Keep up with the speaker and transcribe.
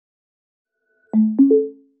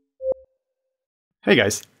Hey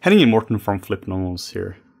guys, Henning and Morten from FlippedNormals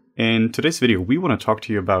here. In today's video, we want to talk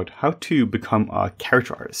to you about how to become a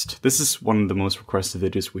character artist. This is one of the most requested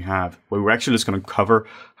videos we have, where we're actually just going to cover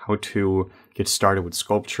how to get started with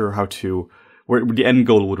sculpture, where the end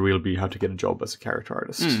goal would really be how to get a job as a character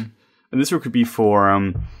artist. And this could be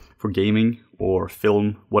for gaming or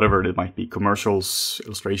film, whatever it might be, commercials,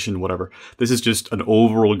 illustration, whatever. This is just an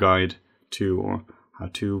overall guide to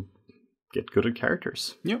how to get good at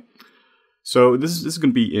characters. Yep. So this is going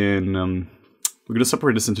to be in, we're going to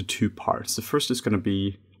separate this into two parts. The first is going to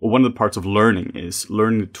be, well, one of the parts of learning is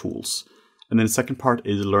learning the tools. And then the second part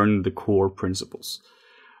is learning the core principles.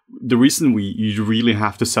 The reason you really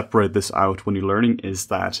have to separate this out when you're learning is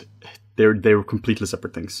that they're completely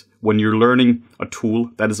separate things. When you're learning a tool,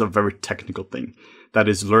 that is a very technical thing. That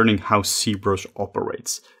is learning how ZBrush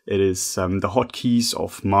operates. It is the hotkeys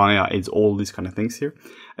of Maya, it's all these kind of things here.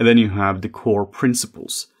 And then you have the core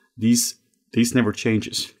principles. These never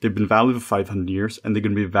changes. They've been valid for 500 years, and they're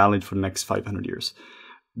going to be valid for the next 500 years.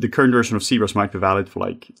 The current version of ZBrush might be valid for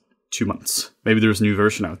like 2 months. Maybe there's a new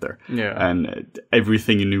version out there. Yeah. And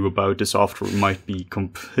everything you knew about the software might be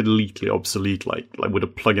completely obsolete, like with a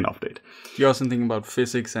plugin update. The awesome thing about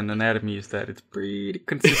physics and anatomy is that it's pretty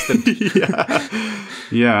consistent.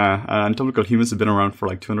 Yeah. And topical humans have been around for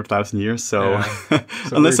like 200,000 years, so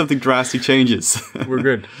unless something drastic changes. We're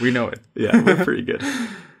good. We know it. Yeah, we're pretty good.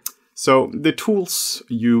 So the tools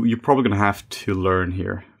you're probably going to have to learn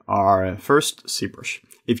here are first ZBrush.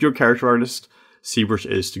 If you're a character artist, ZBrush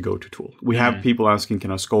is the go-to tool. We have people asking, can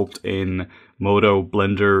I sculpt in Modo,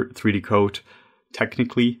 Blender, 3D Code?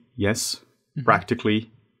 Technically, yes. Practically,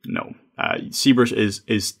 no. ZBrush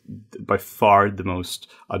is by far the most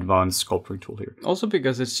advanced sculpting tool here. Also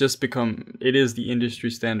because it's just it is the industry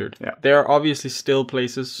standard. Yeah. There are obviously still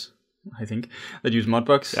places, I think, that use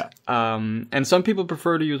Mudbox. Yeah. And some people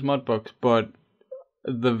prefer to use Mudbox, but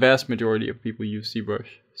the vast majority of people use ZBrush.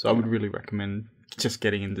 So I would really recommend just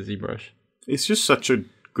getting into ZBrush. It's just such a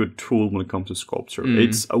good tool when it comes to sculpture.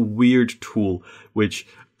 It's a weird tool, which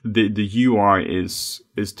the UI is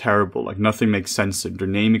terrible. Like nothing makes sense. The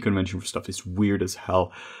naming convention for stuff is weird as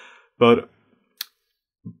hell. But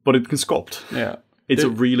it can sculpt. Yeah. It's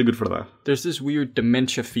really good for that. There's this weird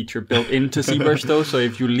dementia feature built into ZBrush though, so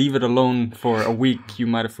if you leave it alone for a week, you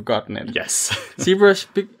might have forgotten it. Yes. ZBrush,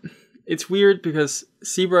 it's weird because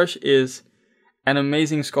ZBrush is an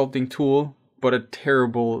amazing sculpting tool, but a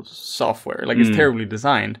terrible software. Like it's terribly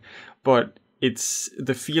designed, but it's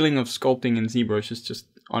the feeling of sculpting in ZBrush is just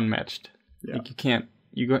unmatched. Yeah. Like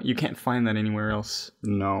you can't find that anywhere else.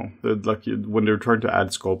 No, like when they're trying to add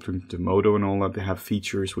sculpting to Modo and all that, they have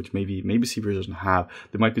features which maybe ZBrush doesn't have.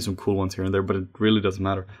 There might be some cool ones here and there, but it really doesn't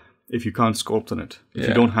matter if you can't sculpt on it. If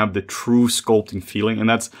you don't have the true sculpting feeling, and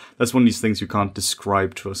that's one of these things you can't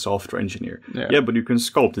describe to a software engineer. Yeah, but you can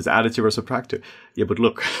sculpt. It's additive or subtractive. Yeah, but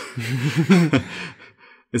look,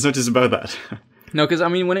 it's not just about that. No, because I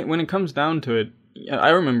mean, when it comes down to it, I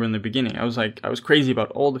remember in the beginning, I was crazy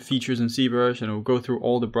about all the features in ZBrush, and I would go through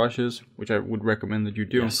all the brushes, which I would recommend that you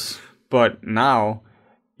do. Yes. But now,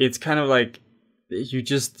 it's kind of like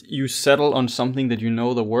you settle on something that you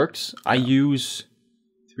know that works. I use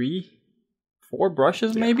 3-4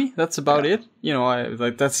 brushes maybe. That's about it. You know,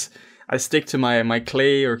 I stick to my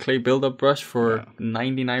clay or clay buildup brush for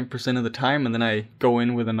 99% of the time, and then I go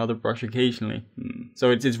in with another brush occasionally.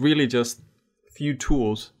 So it's really just few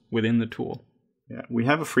tools within the tool. Yeah, we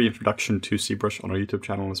have a free introduction to ZBrush on our YouTube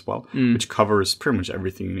channel as well, which covers pretty much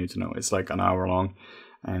everything you need to know. It's like an hour long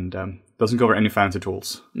and doesn't cover any fancy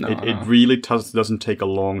tools. It really doesn't take a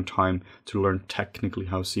long time to learn technically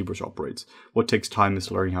how ZBrush operates. What takes time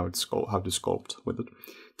is learning how to sculpt with it.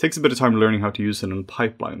 It takes a bit of time learning how to use it in a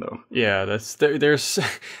pipeline, though. Yeah, that's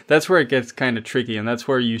where it gets kind of tricky, and that's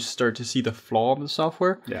where you start to see the flaw of the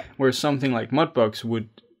software. Yeah. Where something like Mudbox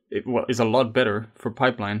is a lot better for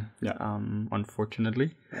pipeline. Yeah.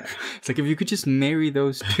 Unfortunately. Yeah. It's like if you could just marry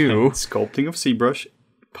those two. Sculpting of ZBrush,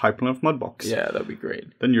 pipeline of Mudbox. Yeah, that'd be great.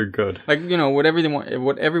 Then you're good. Like, you know, what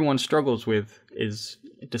everyone struggles with is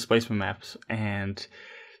displacement maps and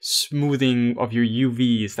smoothing of your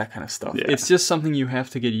UVs, that kind of stuff. Yeah. It's just something you have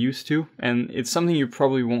to get used to, and it's something you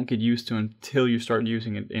probably won't get used to until you start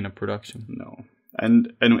using it in a production. No.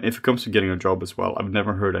 And if it comes to getting a job as well, I've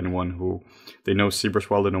never heard anyone who, they know ZBrush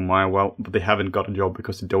well, they know Maya well, but they haven't got a job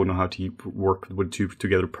because they don't know how to work with two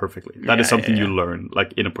together perfectly. That is something you learn,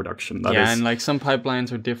 like in a production. And like some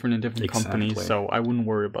pipelines are different in different companies, so I wouldn't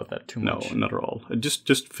worry about that too much. No, not at all.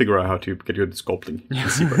 Just figure out how to get good at sculpting in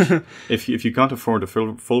ZBrush. If you can't afford a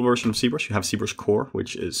full version of ZBrush, you have ZBrush Core,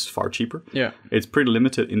 which is far cheaper. Yeah. It's pretty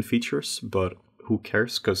limited in features, but who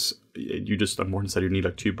cares? Because you just, like Morten said, you need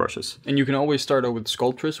like 2 brushes. And you can always start out with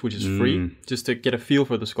Sculptress, which is free, just to get a feel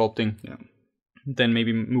for the sculpting. Yeah. Then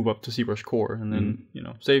maybe move up to ZBrush Core, and then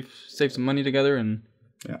save some money together and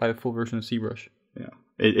buy a full version of ZBrush. Yeah,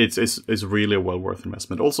 it's really a well worth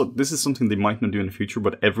investment. Also, this is something they might not do in the future,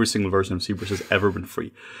 but every single version of ZBrush has ever been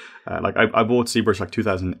free. Like I bought ZBrush like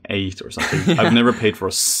 2008 or something. I've never paid for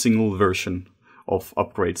a single version of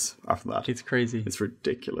upgrades after that. It's crazy. It's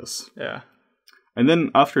ridiculous. Yeah. And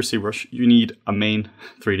then after ZBrush, you need a main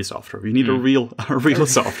 3D software. You need a real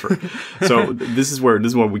software. So this is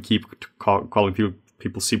why we keep calling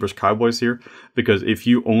people ZBrush cowboys here, because if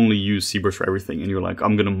you only use ZBrush for everything and you're like,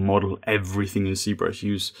 I'm gonna model everything in ZBrush,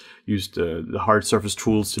 use the hard surface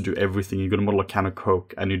tools to do everything, you're gonna model a can of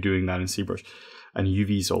Coke and you're doing that in ZBrush and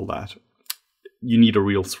UVs, all that, you need a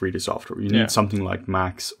real 3D software. You need something like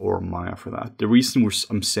Max or Maya for that. The reason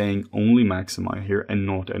I'm saying only Max and Maya here and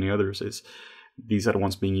not any others is these are the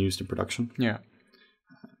ones being used in production. Yeah.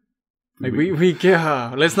 Like we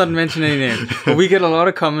let's not mention any names, but we get a lot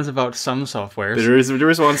of comments about some softwares. There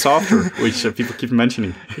is one software which people keep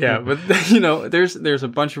mentioning. Yeah, but there's a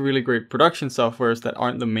bunch of really great production softwares that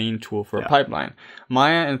aren't the main tool for a pipeline.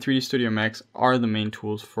 Maya and 3D Studio Max are the main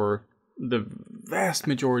tools for the vast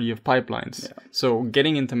majority of pipelines. Yeah. So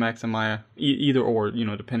getting into Max and Maya, either or,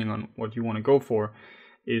 depending on what you want to go for,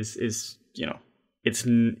 is it's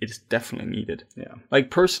definitely needed. Yeah.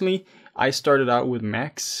 Like personally, I started out with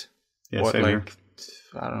Max. Yeah, same here.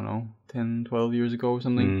 I don't know, 10, 12 years ago or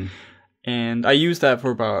something. And I used that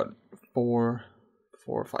for about 4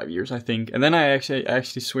 or 5 years, I think. And then I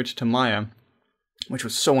actually switched to Maya, which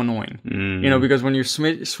was so annoying. Because when you're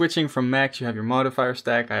switching from Max, you have your modifier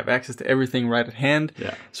stack. I have access to everything right at hand.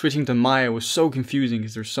 Yeah. Switching to Maya was so confusing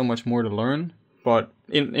because there's so much more to learn. But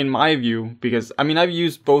in my view, because I've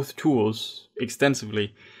used both tools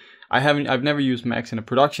extensively, I've never used Max in a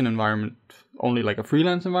production environment, only like a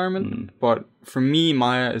freelance environment. But for me,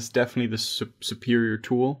 Maya is definitely the superior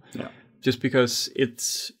tool. Yeah. Just because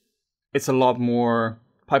it's a lot more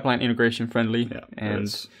pipeline integration friendly. Yeah, and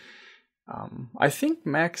I think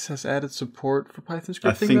Max has added support for Python scripting.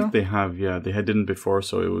 I think they have, they didn't before,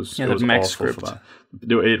 so it was Max awful script. For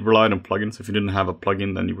that. It relied on plugins. If you didn't have a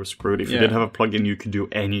plugin, then you were screwed. If you did have a plugin, you could do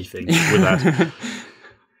anything with that.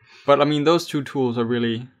 But those two tools are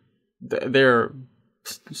really, they're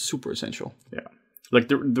super essential. Yeah. Like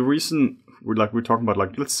the reason we're talking about,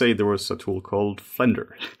 like, let's say there was a tool called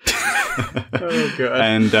Flender. Oh god.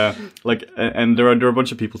 And and there are a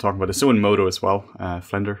bunch of people talking about it. So in Modo as well,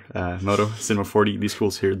 Flender, Modo, Cinema 4D, these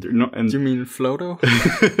tools here. They're not. And do you mean Floto?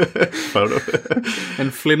 Floto.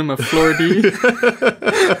 And Flinema Flordy.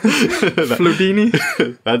 Fludini.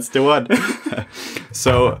 That's the one.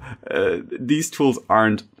 So these tools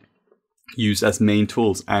aren't used as main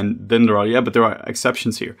tools, and then there are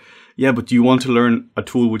exceptions here. Yeah, but do you want to learn a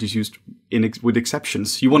tool which is used with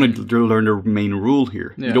exceptions? You want to learn the main rule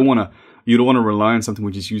here. Yeah. You don't want to rely on something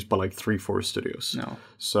which is used by like 3-4 studios. No.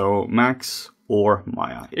 So Max or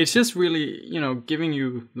Maya. It's just really, giving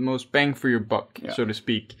you the most bang for your buck, so to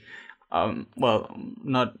speak. Well,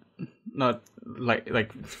 not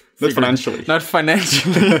like not financially. Not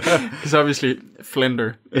financially, because obviously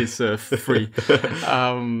Flender is free.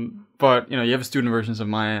 But, you have student versions of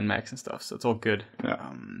Maya and Max and stuff, so it's all good.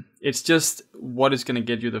 Yeah. It's just what is going to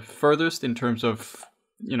get you the furthest in terms of,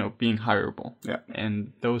 being hireable. Yeah.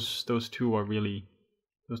 And those two are really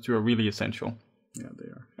essential. Yeah, they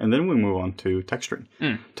are. And then we move on to texturing.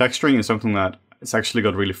 Texturing is something that it's actually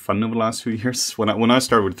got really fun over the last few years. When I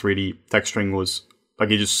started with 3D, texturing was like,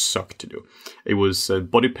 it just sucked to do. It was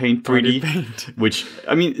body paint 3D, which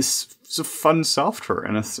it's a fun software,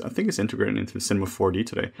 and I think it's integrated into Cinema 4D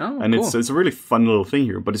today. Oh, and cool. It's a really fun little thing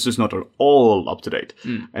here, but it's just not at all up to date.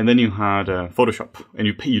 And then you had Photoshop, and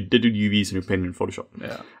you did UVs and you painted in Photoshop.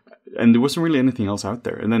 Yeah. And there wasn't really anything else out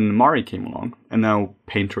there. And then Mari came along, and now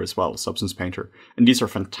Painter as well, Substance Painter, and these are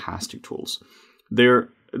fantastic tools. They're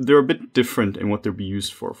a bit different in what they'll be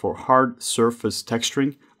used for. For hard surface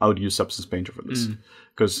texturing, I would use Substance Painter for this.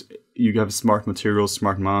 Because you have smart materials,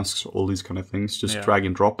 smart masks, all these kind of things. Just drag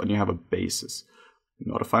and drop, and you have a basis.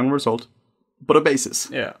 Not a final result, but a basis.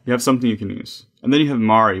 Yeah. You have something you can use. And then you have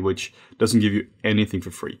Mari, which doesn't give you anything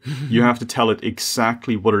for free. You have to tell it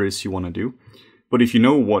exactly what it is you want to do. But if you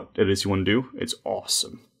know what it is you want to do, it's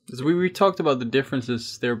awesome. So we talked about the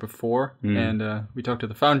differences there before, and we talked to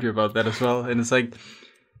the Foundry about that as well. And it's like,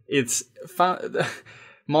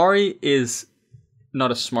 Mari is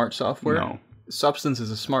not a smart software. No. Substance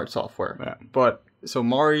is a smart software. Yeah. But so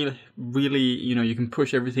Mari really, you can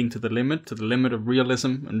push everything to the limit of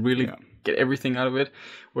realism and really get everything out of it.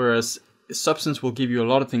 Whereas Substance will give you a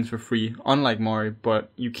lot of things for free, unlike Mari,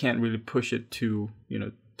 but you can't really push it to,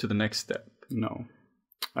 to the next step. No.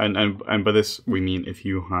 And by this, we mean if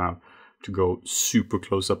you have to go super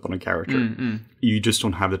close up on a character, you just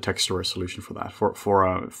don't have the texture resolution for that.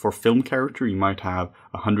 For film character, you might have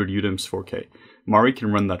 100 UDIMs 4K. Mari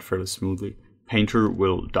can run that fairly smoothly. Painter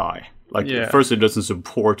will die. At first, it doesn't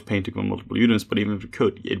support painting on multiple UDIMs, but even if it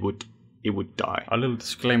could, it would die. A little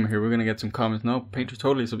disclaimer here: we're gonna get some comments. No, Painter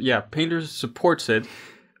totally. Painter supports it.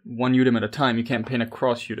 1 UDIM at a time. You can't paint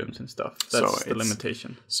across UDIMs and stuff. That's the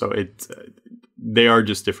limitation. So they are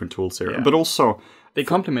just different tools here, but also they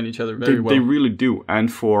complement each other very well. They really do,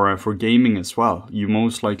 and for gaming as well, you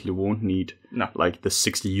most likely won't need the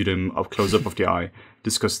 60 UDIM of close up of the eye,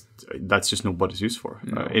 just because that's just not what it's used for.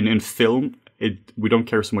 No. In film, we don't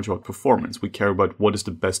care so much about performance. We care about what is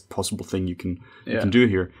the best possible thing you can do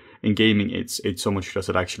here. In gaming, it's so much does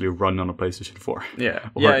it actually run on a PlayStation 4.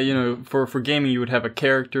 For gaming, you would have a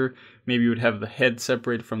character. Maybe you would have the head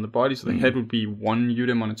separated from the body, so the head would be 1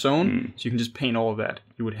 UDIM on its own. So you can just paint all of that.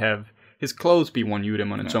 You would have his clothes be 1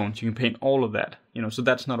 UDIM on its own, so you can paint all of that. So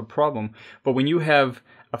that's not a problem. But when you have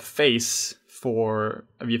a face for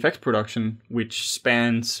a VFX production which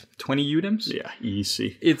spans 20 UDIMs,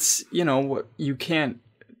 easy. It's you can't.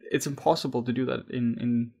 It's impossible to do that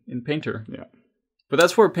in Painter. Yeah. But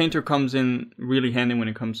that's where Painter comes in really handy when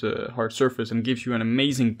it comes to hard surface and gives you an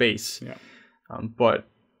amazing base. Yeah. But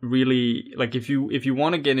really, if you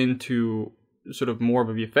want to get into sort of more of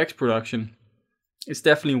a VFX production, it's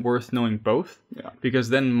definitely worth knowing both. Yeah. Because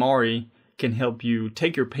then Mari can help you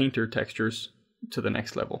take your Painter textures to the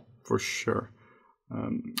next level. For sure.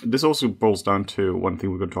 This also boils down to one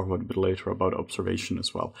thing we're going to talk about a bit later about observation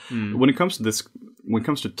as well. When it comes to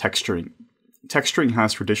texturing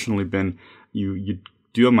has traditionally been you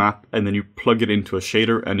do a map and then you plug it into a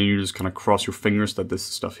shader and then you just kind of cross your fingers that this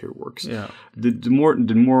stuff here works. Yeah. The more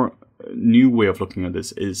new way of looking at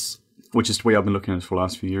this is, which is the way I've been looking at it for the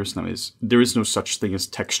last few years now, is there is no such thing as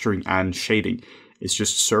texturing and shading. It's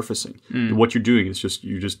just surfacing. What you're doing is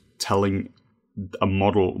you're just telling a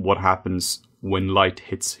model what happens when light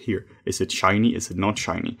hits here. Is it shiny? Is it not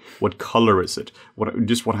shiny? What color is it?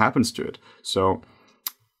 What happens to it? So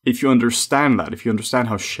if you understand that, if you understand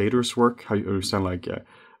how shaders work, how you understand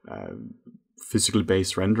physically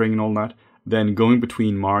based rendering and all that, then going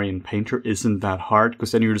between Mari and Painter isn't that hard,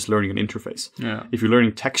 because then you're just learning an interface. Yeah. If you're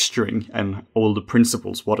learning texturing and all the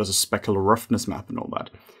principles, what is a specular roughness map and all that,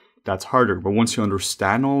 that's harder. But once you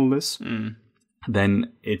understand all this,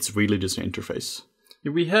 then it's really just an interface.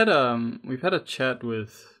 Yeah, we've had a chat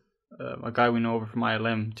with a guy we know over from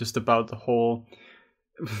ILM just about the whole.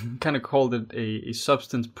 Kind of called it a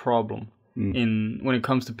substance problem when it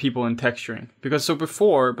comes to people and texturing, because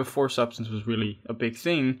before substance was really a big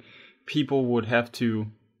thing, people would have to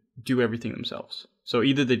do everything themselves. So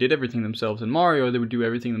either they did everything themselves in Mari or they would do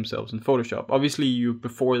everything themselves in Photoshop. Obviously,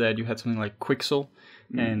 before that you had something like Quixel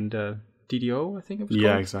and DDO, I think it was called.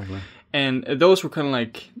 Yeah, exactly. And those were kind of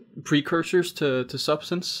like precursors to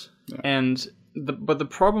substance. Yeah. But the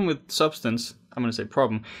problem with substance, I'm going to say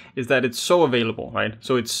problem, is that it's so available, right?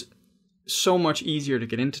 So it's so much easier to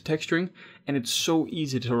get into texturing, and it's so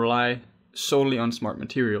easy to rely solely on smart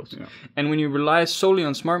materials. Yeah. And when you rely solely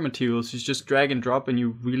on smart materials, it's just drag and drop, and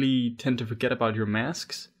you really tend to forget about your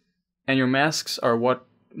masks. And your masks are what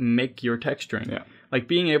make your texturing. Yeah. Like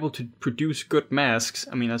being able to produce good masks,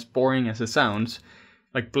 I mean, as boring as it sounds,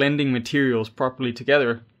 like blending materials properly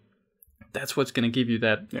together, that's what's going to give you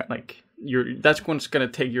that, that's what's going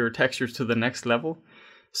to take your textures to the next level.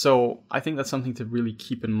 So I think that's something to really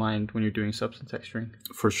keep in mind when you're doing substance texturing.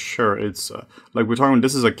 For sure. It's we're talking,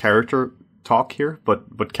 this is a character talk here,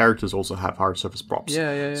 but characters also have hard surface props.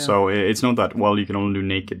 Yeah. So it's not that, you can only do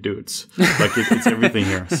naked dudes. It's everything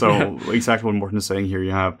here. So exactly what Morten is saying here,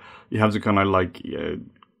 you have to kind of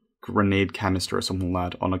grenade canister or something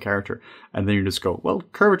like that on a character, and then you just go,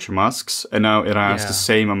 curvature masks, and now it has the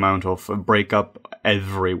same amount of breakup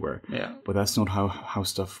everywhere. Yeah. But that's not how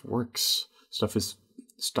stuff works. Stuff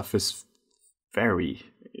is very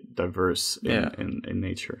diverse in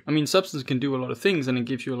nature. I mean, substance can do a lot of things, and it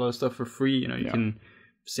gives you a lot of stuff for free. You can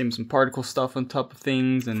sim some particle stuff on top of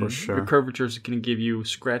things, and the curvatures can give you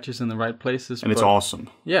scratches in the right places. And it's awesome.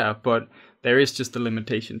 Yeah, but there is just a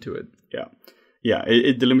limitation to it. Yeah.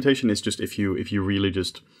 The limitation is just if you really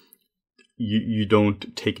just you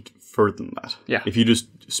don't take it further than that. Yeah. If you just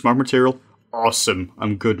smart material, awesome,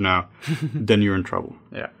 I'm good now, then you're in trouble.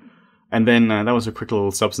 Yeah. And then that was a quick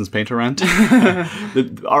little substance painter rant.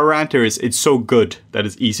 Our rant here is, it's so good that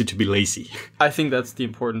it's easy to be lazy. I think that's the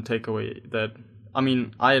important takeaway.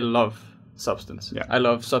 I love substance. Yeah. I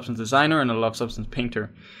love substance designer and I love substance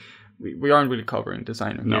painter. we aren't really covering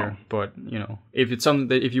designer here, but you know, if it's something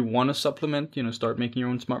that if you want to supplement, you know, start making your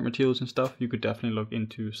own smart materials and stuff, you could definitely look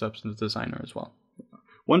into substance designer as well.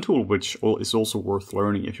 One tool which is also worth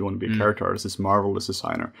learning if you want to be a character artist is Marvelous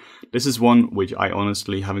Designer. This is one which I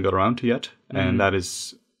honestly haven't got around to yet, and that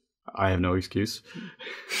is, I have no excuse.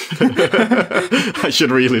 I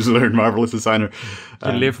should really learn Marvelous Designer.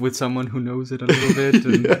 You live with someone who knows it a little bit.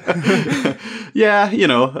 And yeah, you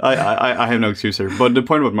know, I have no excuse here. But the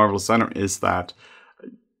point about Marvelous Designer is that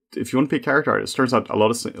if you want to be a character artist, it turns out a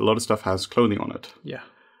lot of stuff has clothing on it. Yeah.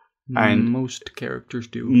 And most characters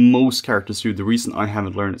do. Most characters do. The reason I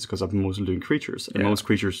haven't learned is because I've been mostly doing creatures, and most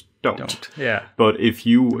creatures don't. Yeah. But if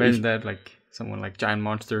you imagine that, like someone like giant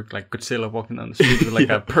monster, like Godzilla, walking down the street with like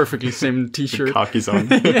a perfectly simmed T-shirt, khakis on.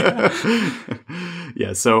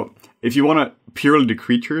 Yeah. So if you want to purely do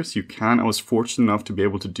creatures, you can. I was fortunate enough to be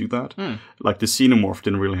able to do that. Like the Xenomorph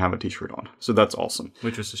didn't really have a T-shirt on, so that's awesome.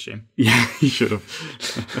 Which was a shame. Yeah, he should have.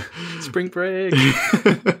 Spring break.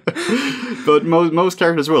 But most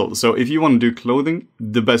characters will. So if you want to do clothing,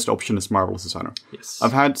 the best option is Marvelous Designer. Yes.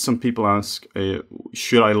 I've had some people ask,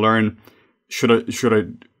 should I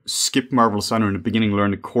skip Marvelous Designer in the beginning,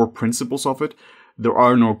 learn the core principles of it? There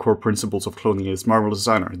are no core principles of clothing. It's Marvelous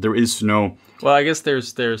Designer. There is no... Well, I guess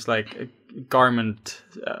there's like a garment,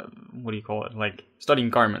 what do you call it? Like studying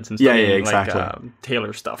garments and studying exactly. like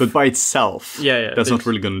tailor stuff. But by itself, that's not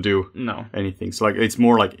really going to do anything. So like, it's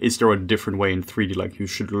more like, is there a different way in 3D? Like you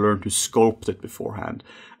should learn to sculpt it beforehand.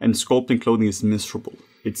 And sculpting clothing is miserable.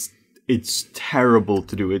 It's terrible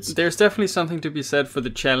to do. There's definitely something to be said for the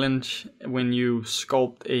challenge when you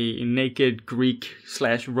sculpt a naked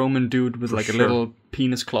Greek/Roman dude with a little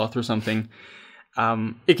penis cloth or something.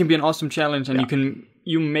 It can be an awesome challenge, and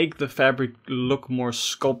you make the fabric look more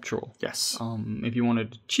sculptural. Yes. If you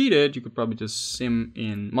wanted to cheat it, you could probably just sim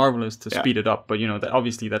in Marvelous to speed it up. But you know that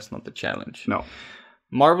obviously that's not the challenge. No.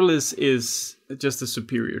 Marvelous is just a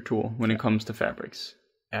superior tool when it comes to fabrics.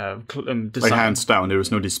 Design. Like hands down, there is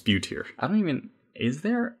no dispute here. Is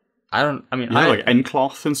there? Like end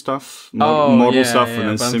cloth and stuff, model stuff, and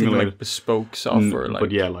then simulate like bespoke software. But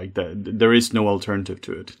there is no alternative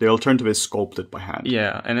to it. The alternative is sculpted by hand.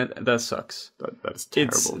 Yeah, and that sucks. That's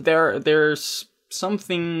terrible. There's some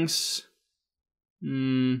things.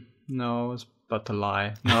 No, I was about to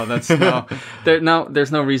lie. No, that's no.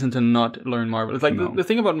 There's no reason to not learn Marvelous. Like the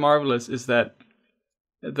thing about Marvelous is that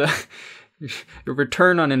your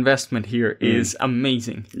return on investment here is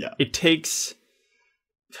amazing. Yeah. It takes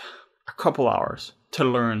a couple hours to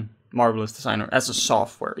learn Marvelous Designer as a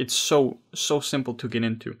software. It's so simple to get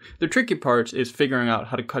into. The tricky part is figuring out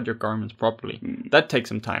how to cut your garments properly. That takes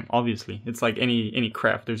some time, obviously. It's like any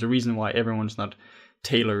craft. There's a reason why everyone's not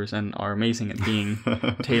tailors and are amazing at being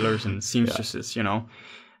tailors and seamstresses, you know.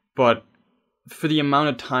 But for the amount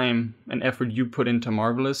of time and effort you put into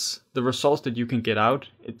Marvelous, the results that you can get out,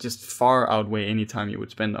 it just far outweigh any time you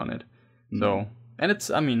would spend on it. So, and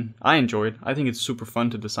I enjoy it. I think it's super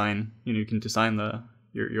fun to design. You know, you can design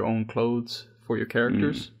your own clothes for your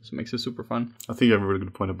characters, so it makes it super fun. I think you have a really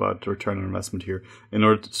good point about the return on investment here.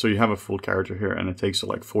 So you have a full character here, and it takes you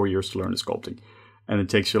like 4 years to learn the sculpting, and it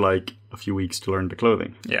takes you like a few weeks to learn the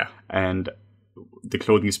clothing. Yeah, and the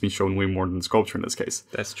clothing has been shown way more than the sculpture in this case.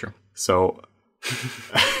 That's true. So.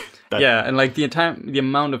 And like the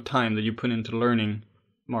amount of time that you put into learning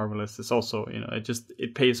Marvelous is also, you know,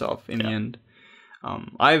 it pays off in the end.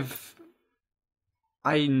 I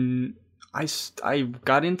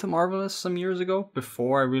got into Marvelous some years ago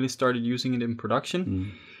before I really started using it in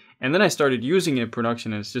production, and then I started using it in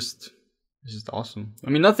production, and it's just awesome. I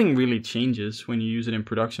mean, nothing really changes when you use it in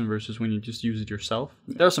production versus when you just use it yourself.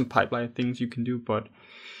 There are some pipeline things you can do, but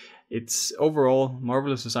it's overall,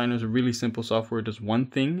 Marvelous Designer is a really simple software. It does one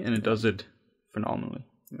thing, and it does it phenomenally.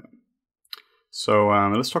 Yeah. So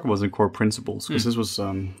let's talk about the core principles, because this was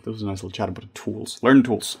a nice little chat about the tools. Learn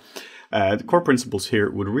tools. The core principles here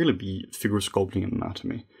would really be figure sculpting and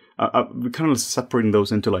anatomy. We're kind of separating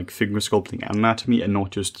those into like figure sculpting and anatomy, and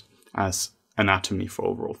not just as anatomy for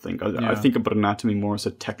overall thing. I think about anatomy more as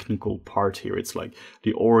a technical part here. It's like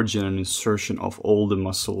the origin and insertion of all the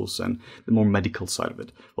muscles and the more medical side of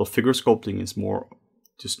it. Well, figure sculpting is more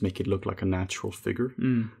just make it look like a natural figure.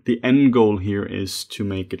 The end goal here is to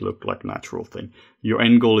make it look like a natural thing. Your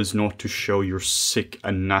end goal is not to show your sick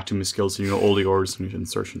anatomy skills and all the origins and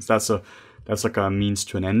insertions. That's like a means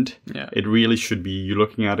to an end. Yeah. It really should be you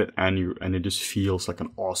looking at it and it just feels like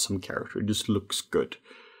an awesome character. It just looks good.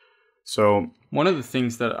 So one of the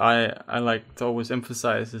things that I like to always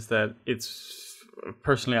emphasize is that it's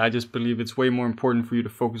personally, I just believe it's way more important for you to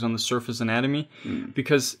focus on the surface anatomy,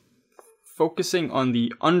 because focusing on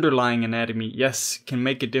the underlying anatomy, yes, can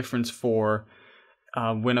make a difference for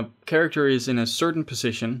when a character is in a certain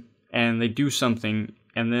position and they do something,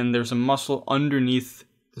 and then there's a muscle underneath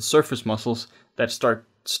the surface muscles that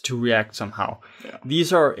starts to react somehow. Yeah.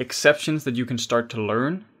 These are exceptions that you can start to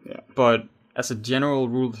learn, but as a general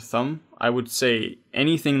rule of thumb, I would say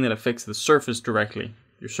anything that affects the surface directly,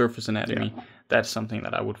 your surface anatomy, that's something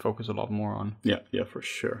that I would focus a lot more on. Yeah, for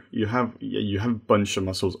sure. You have a bunch of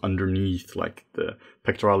muscles underneath, like the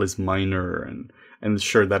pectoralis minor, and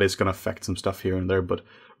sure, that is going to affect some stuff here and there, but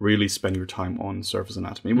really spend your time on surface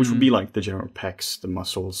anatomy, which would be like the general pecs, the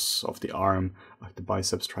muscles of the arm, like the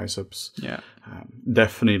biceps, triceps. Yeah.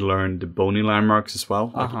 Definitely learn the bony landmarks as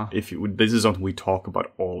well. Like this is something we talk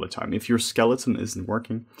about all the time. If your skeleton isn't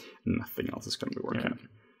working, nothing else is going to be working.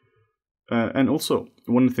 And also,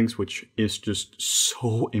 one of the things which is just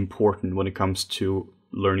so important when it comes to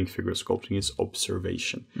learning figure sculpting is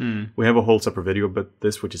observation. We have a whole separate video about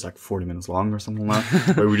this, which is like 40 minutes long or something like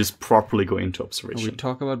that, where we just properly go into observation. We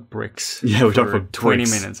talk about bricks. Yeah, we talk about 20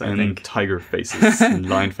 bricks minutes, I and think. tiger faces and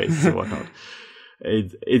lion faces and whatnot.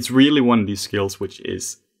 It's really one of these skills which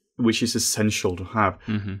is essential to have.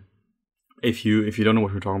 If you don't know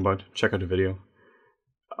what we're talking about, check out the video.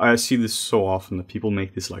 I see this so often that people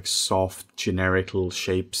make these like soft, generic little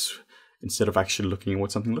shapes instead of actually looking at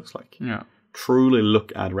what something looks like. Yeah. Truly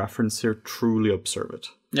look at reference here, truly observe it.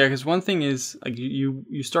 Yeah, because one thing is like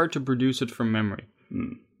you start to produce it from memory.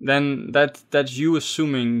 Then that's you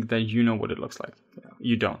assuming that you know what it looks like.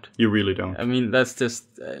 You don't. You really don't. I mean, that's just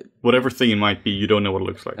whatever thing it might be, you don't know what it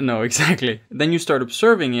looks like. No, exactly. Then you start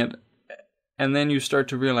observing it, and then you start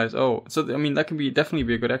to realize, oh, so I mean, that can definitely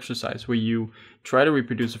be a good exercise where you try to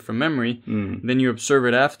reproduce it from memory, then you observe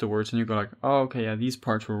it afterwards, and you go like, oh, okay, yeah, these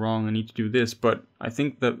parts were wrong. I need to do this. But I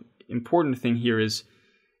think the important thing here is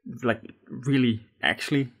like really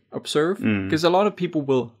actually observe, because a lot of people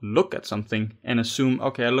will look at something and assume,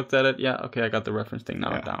 okay, I looked at it, yeah, okay, I got the reference thing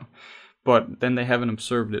now down, but then they haven't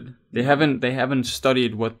observed it. They haven't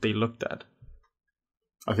studied what they looked at.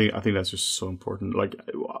 I think that's just so important. Like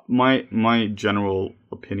my general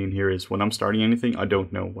opinion here is when I'm starting anything, I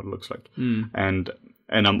don't know what it looks like, and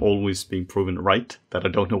I'm always being proven right that I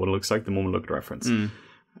don't know what it looks like the moment I look at the reference.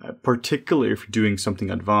 Particularly if you're doing something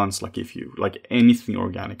advanced, like if you like anything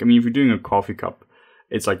organic. I mean, if you're doing a coffee cup,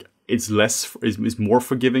 it's like it's more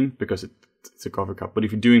forgiving because it's a coffee cup. But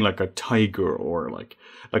if you're doing like a tiger or like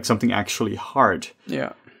something actually hard,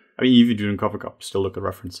 I mean, if you're doing a coffee cup, still look at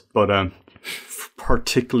reference. But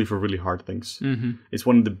particularly for really hard things, it's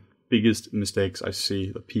one of the biggest mistakes I see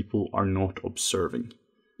that people are not observing.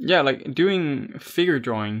 Yeah, like doing figure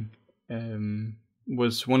drawing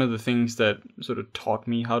was one of the things that sort of taught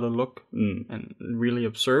me how to look and really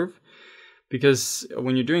observe. Because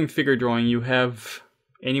when you're doing figure drawing, you have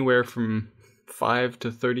anywhere from 5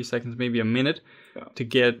 to 30 seconds, maybe a minute, to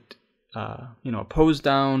get a pose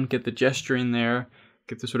down, get the gesture in there,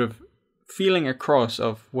 get the sort of feeling across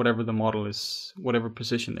of whatever the model is, whatever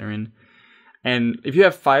position they're in. And if you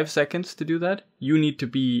have 5 seconds to do that, you need to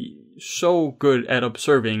be so good at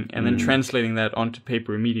observing and then translating that onto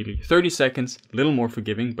paper immediately. 30 seconds, a little more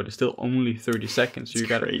forgiving, but it's still only 30 seconds. So you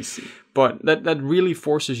got crazy. But that really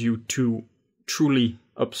forces you to truly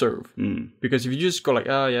observe. Because if you just go like,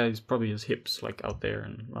 oh yeah, it's probably his hips like out there,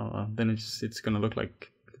 and then it's gonna look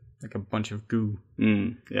like a bunch of goo.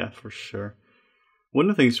 Yeah, for sure. One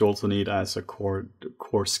of the things you also need as a core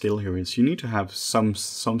skill here is you need to have some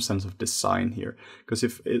sense of design here. Because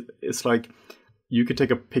if it's like you could take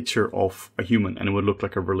a picture of a human and it would look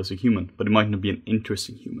like a realistic human, but it might not be an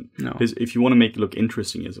interesting human. No. Because if you want to make it look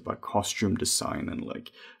interesting, it's about costume design and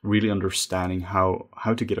like really understanding how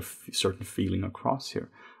to get a certain feeling across here.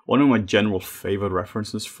 One of my general favorite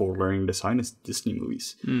references for learning design is Disney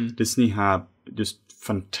movies. Disney have just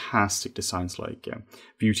fantastic designs like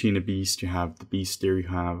Beauty and the Beast. You have the Beast there. You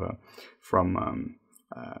have from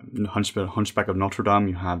Hunchback of Notre Dame.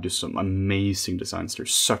 You have just some amazing designs.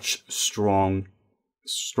 There's such strong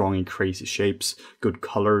and crazy shapes, good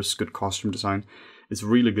colors, good costume design. It's a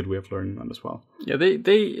really good way of learning that as well. Yeah,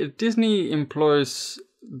 Disney employs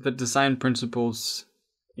the design principles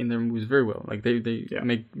in their movies very well. Like they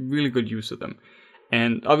make really good use of them.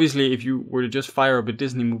 And obviously, if you were to just fire up a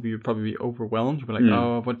Disney movie, you'd probably be overwhelmed. You'd be like,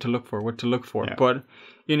 oh, what to look for. Yeah. But,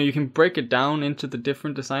 you can break it down into the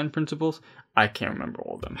different design principles. I can't remember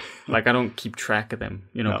all of them. Like, I don't keep track of them,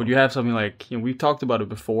 no. But you have something like, we've talked about it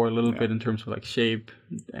before a little bit in terms of like shape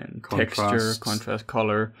and texture, contrast,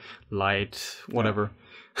 color, light, whatever.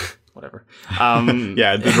 Whatever.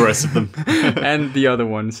 The rest of them. And the other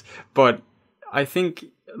ones. But I think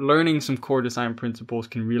learning some core design principles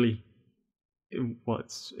can really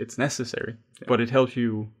it's necessary, but it helps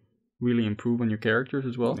you really improve on your characters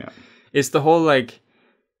as well. Yeah. It's the whole like,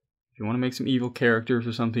 if you want to make some evil characters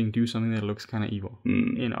or something, do something that looks kind of evil.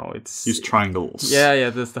 You know, it's use triangles. Yeah,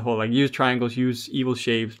 that's the whole like use triangles, use evil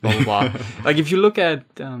shapes, blah blah blah. Like if you look at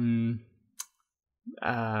I'm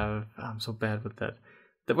so bad with that.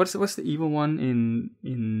 What's the evil one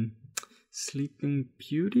in Sleeping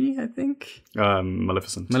Beauty, I think?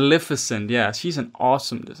 Maleficent. Yeah, she's an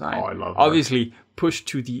awesome design. Oh, I love her. Obviously pushed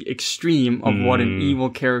to the extreme of what an evil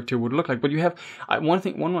character would look like. But you have one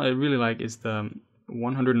I really like is the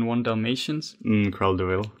 101 Dalmatians. Cruel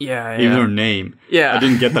Devil. Yeah. Even her name. Yeah. I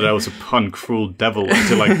didn't get that I was a pun, Cruel Devil,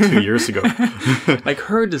 until like 2 years ago. Like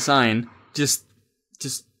her design just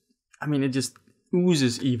I mean, it just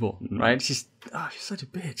oozes evil, right? She's such a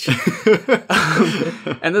bitch.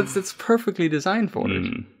 And that's perfectly designed for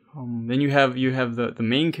it. Then you have the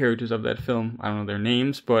main characters of that film. I don't know their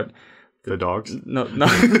names, but the dogs. No,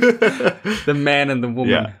 the man and the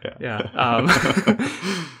woman. Yeah.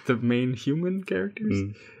 The main human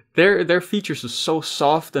characters. Their features are so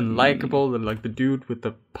soft and likable. And like the dude with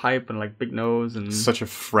the pipe and like big nose and such a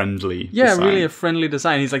friendly. design. Really a friendly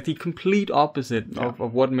design. He's like the complete opposite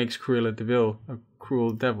of what makes Cruella de Vil a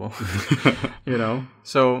cruel devil. You know.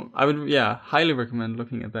 So I would highly recommend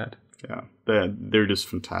looking at that. Yeah, they're just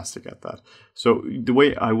fantastic at that. So the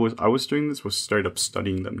way I was doing this was straight up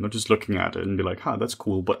studying them, not just looking at it and be like, that's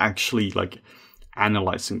cool, but actually like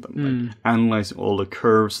analyzing them, like analyzing all the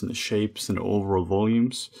curves and the shapes and the overall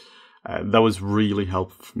volumes. That was really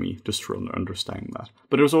helpful for me just to understand that.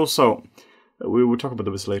 But there was also, we will talk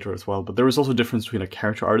about this later as well, but there is also a difference between a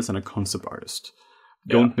character artist and a concept artist.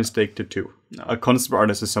 Don't mistake the two. No. A concept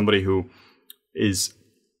artist is somebody who is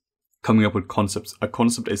coming up with concepts. A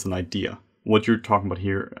concept is an idea. What we're talking about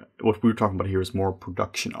here is more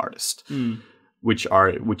production artist, which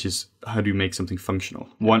is how do you make something functional?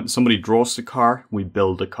 Somebody draws the car, we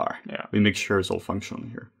build the car. Yeah. We make sure it's all functional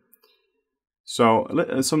here. So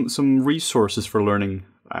some resources for learning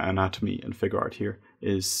anatomy and figure art here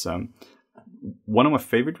is one of my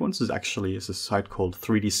favorite ones is a site called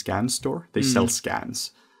 3D Scan Store. They sell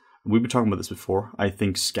scans. We've been talking about this before. I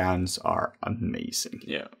think scans are amazing.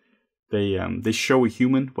 Yeah. They show a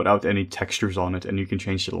human without any textures on it, and you can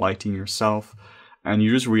change the lighting yourself, and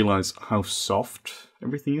you just realize how soft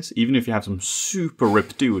everything is. Even if you have some super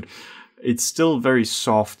ripped dude, it's still very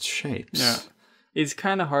soft shapes. Yeah, it's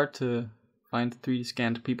kind of hard to find 3D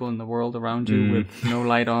scanned people in the world around you with no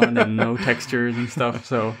light on and no textures and stuff.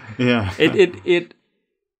 So yeah, it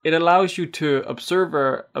allows you to observe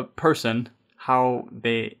a person how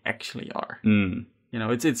they actually are. You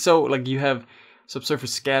know, it's so like you have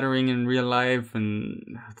subsurface scattering in real life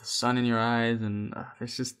and the sun in your eyes, and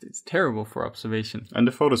it's terrible for observation. And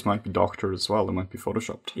the photos might be doctored as well. They might be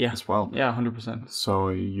photoshopped as well. Yeah, 100%. So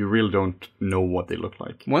you really don't know what they look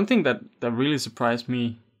like. One thing that really surprised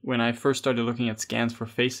me when I first started looking at scans for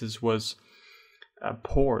faces was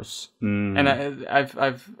pores. And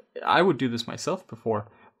I would do this myself before,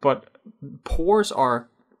 but pores are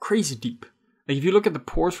crazy deep. Like if you look at the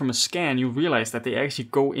pores from a scan, you realize that they actually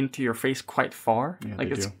go into your face quite far. Yeah, like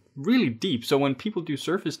it's really deep. So when people do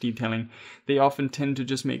surface detailing, they often tend to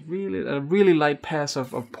just make a really light pass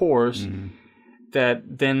of pores that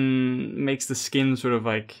then makes the skin sort of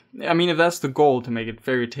like, I mean, if that's the goal, to make it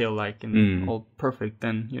fairy tale like and all perfect,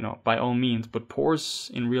 then, you know, by all means. But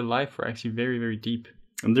pores in real life are actually very, very deep.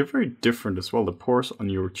 And they're very different as well. The pores on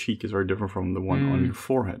your cheek is very different from the one on your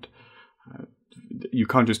forehead. You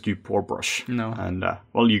can't just do pore brush. No. And,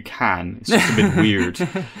 you can. It's just a bit weird.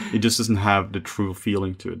 It just doesn't have the true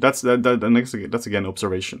feeling to it. That's again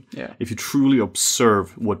observation. Yeah. If you truly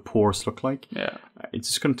observe what pores look like, yeah, it's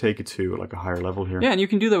just going to take it to like a higher level here. Yeah, and you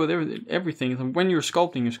can do that with everything. When you're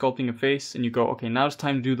sculpting a face and you go, okay, now it's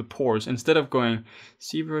time to do the pores. Instead of going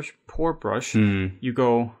ZBrush, pore brush, you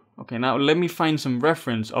go, okay, now let me find some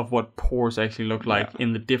reference of what pores actually look like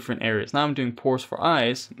in the different areas. Now I'm doing pores for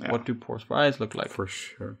eyes. Yeah. What do pores for eyes look like? For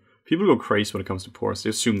sure. People go crazy when it comes to pores.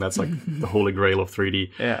 They assume that's like the holy grail of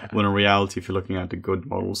 3D. Yeah. When in reality, if you're looking at the good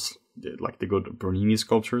models, like the good Bernini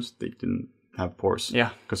sculptures, they didn't have pores.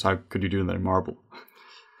 Yeah. Because how could you do that in marble?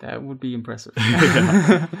 That would be impressive.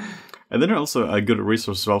 And then also a good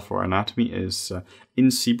resource as well for anatomy is in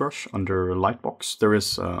ZBrush under Lightbox.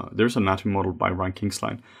 There's an anatomy model by Ryan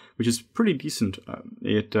Kingsline, which is pretty decent.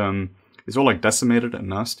 It's all like decimated and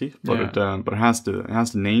nasty, but it has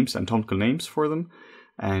the names, anatomical names for them,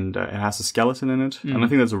 and it has a skeleton in it. And I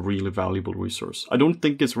think that's a really valuable resource. I don't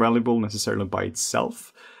think it's valuable necessarily by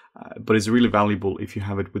itself, but it's really valuable if you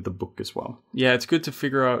have it with the book as well. Yeah, it's good to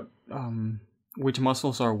figure out which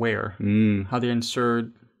muscles are where, how they're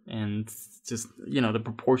inserted, and just, the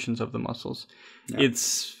proportions of the muscles. Yeah.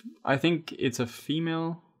 I think it's a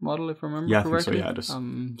female model, if I remember correctly. I think so,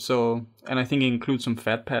 yeah, it is. And I think it includes some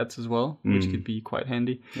fat pads as well, which could be quite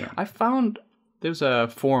handy. Yeah. I found there's a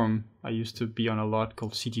forum I used to be on a lot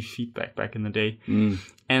called CG Feedback back in the day,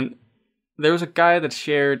 and there was a guy that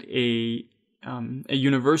shared a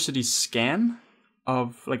university scan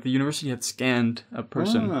of, like, the university had scanned a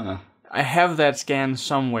person. I have that scan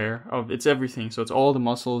somewhere of, it's everything. So it's all the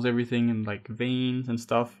muscles, everything, and like veins and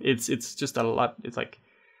stuff. It's just a lot. It's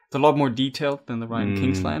a lot more detailed than the Ryan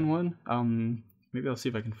Kingsland one. Maybe I'll see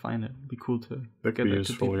if I can find it. It'd be cool to get that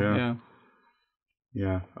useful, to people.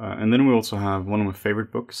 Yeah. And then we also have one of my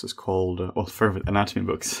favorite books. It's called favorite anatomy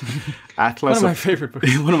books. Atlas. One of my favorite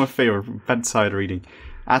books. One of my favorite bedside reading.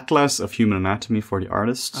 Atlas of Human Anatomy for the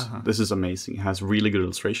Artists. This is amazing. It has really good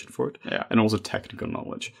illustration for it, and also technical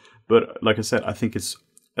knowledge. But like I said, I think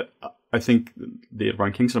the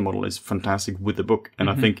Ryan Kingsland model is fantastic with the book, and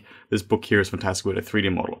I think this book here is fantastic with a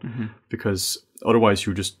 3D model, because otherwise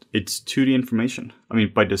it's 2D information. I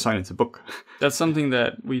mean, by design, it's a book. That's something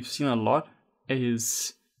that we've seen a lot,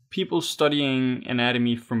 is people studying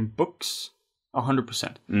anatomy from books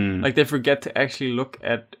 100%. Like, they forget to actually look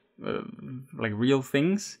at like real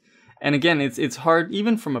things. And again, it's hard,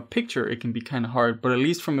 even from a picture it can be kind of hard, but at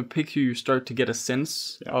least from a picture you start to get a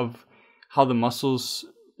sense of how the muscles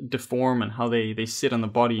deform and how they sit on the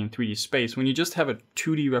body in 3D space. When you just have a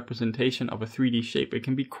 2D representation of a 3D shape, it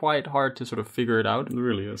can be quite hard to sort of figure it out. It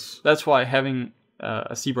really is. That's why having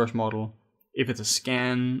a ZBrush model, if it's a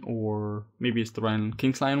scan or maybe it's the Ryan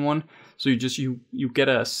Kingsland one, so you get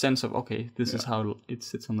a sense of, okay, this is how it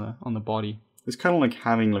sits on the body. It's kind of like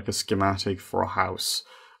having like a schematic for a house,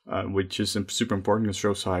 which is super important. It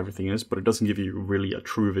shows how everything is, but it doesn't give you really a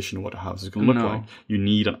true vision of what a house is going to look like. You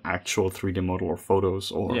need an actual 3D model or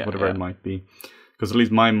photos or whatever it might be. Because at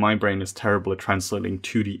least my brain is terrible at translating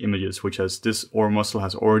 2D images, which has this muscle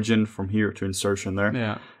has origin from here to insertion there.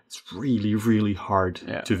 Yeah. It's really, really hard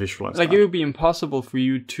to visualize. Like, it would be impossible for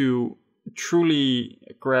you to truly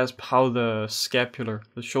grasp how the scapula,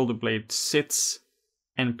 the shoulder blade, sits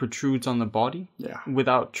and protrudes on the body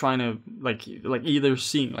without trying to like either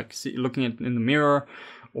looking at in the mirror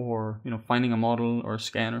or finding a model or a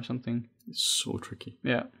scan or something. It's so tricky.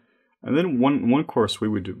 Yeah. And then one course we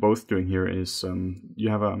would both doing here is you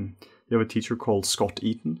have a teacher called Scott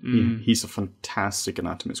Eaton. He's a fantastic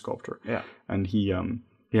anatomy sculptor. Yeah. And he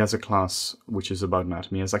has a class which is about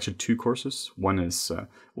anatomy. He has actually two courses. One is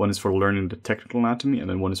for learning the technical anatomy, and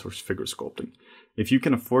then one is for figure sculpting. If you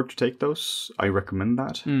can afford to take those, I recommend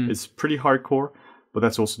that. It's pretty hardcore, but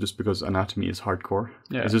that's also just because anatomy is hardcore.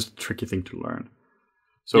 Yeah. It's just a tricky thing to learn.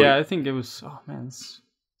 So I think it was, it's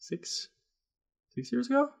 6 years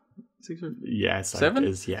ago? 6 or yes, 7?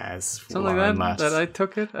 Yes, something like that I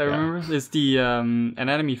took it. I remember. It's the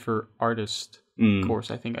Anatomy for Artist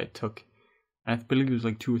course I think I took. I believe it was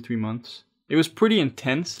like 2 or 3 months. It was pretty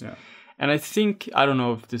intense. Yeah. And I think, I don't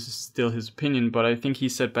know if this is still his opinion, but I think he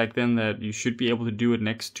said back then that you should be able to do it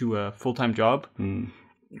next to a full-time job.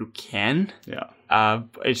 You can. Yeah.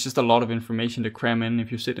 It's just a lot of information to cram in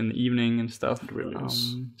if you sit in the evening and stuff. It really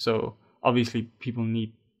is. So obviously people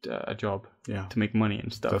need a job to make money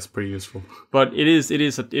and stuff. That's pretty useful. But it is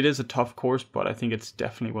a tough course, but I think it's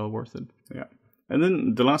definitely well worth it. Yeah. And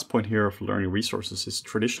then the last point here of learning resources is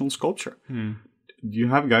traditional sculpture. You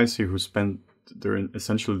have guys here who spend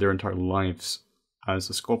essentially their entire lives as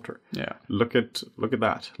a sculptor. Yeah. Look at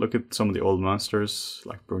that. Look at some of the old masters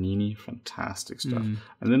like Bernini, fantastic stuff.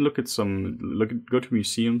 And then go to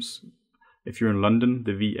museums. If you're in London,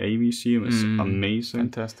 the VA Museum is amazing.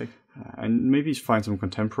 Fantastic. And maybe find some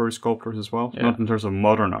contemporary sculptors as well. Not in terms of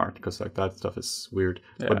modern art, because like that stuff is weird.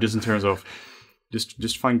 But just in terms of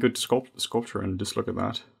just find good sculpture and just look at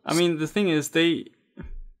that. I mean, the thing is, they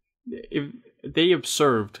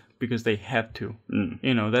observed because they had to.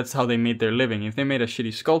 That's how they made their living. If they made a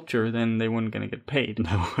shitty sculpture, then they weren't going to get paid.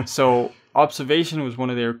 No. So observation was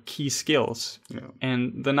one of their key skills. Yeah.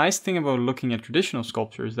 And the nice thing about looking at traditional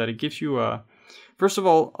sculpture is that it gives you first of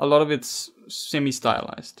all, a lot of it's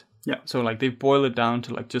semi-stylized. Yeah. So like they boil it down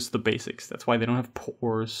to like just the basics. That's why they don't have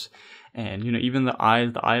pores. And even the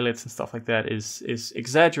eyes, the eyelets and stuff like that is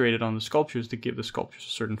exaggerated on the sculptures to give the sculptures a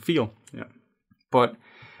certain feel. Yeah. But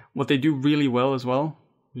what they do really well as well,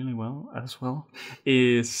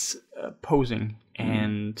 is posing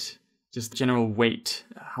and just general weight,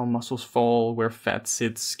 how muscles fall, where fat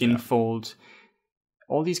sits, skin folds.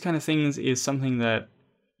 All these kind of things is something that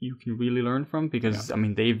you can really learn from because, I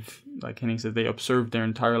mean, they've, like Henning said, they observed their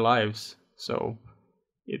entire lives. So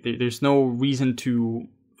there's no reason to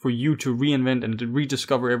for you to reinvent and to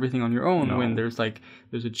rediscover everything on your own when there's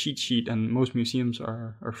a cheat sheet, and most museums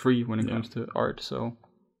are free when it comes to art. So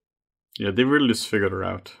yeah, they really just figured it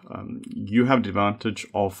out. You have the advantage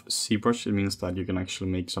of ZBrush. It means that you can actually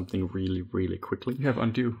make something really, really quickly. You have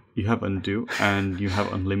undo. And you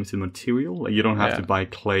have unlimited material. Like, you don't have to buy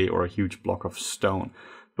clay or a huge block of stone.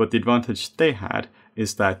 But the advantage they had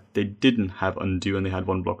is that they didn't have undo, and they had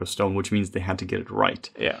one block of stone, which means they had to get it right.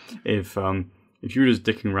 Yeah. If you're just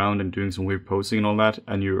dicking around and doing some weird posing and all that,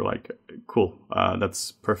 and you're like, cool,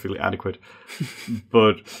 that's perfectly adequate.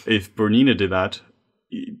 But if Bernina did that,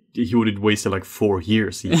 he would have wasted like 4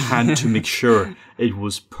 years. He had to make sure it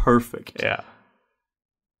was perfect. Yeah.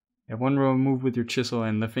 Yeah, one row move with your chisel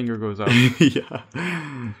and the finger goes up. Yeah.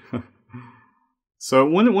 So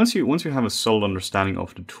once you have a solid understanding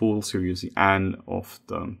of the tools you're using and of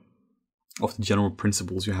the general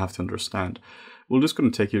principles you have to understand, we're just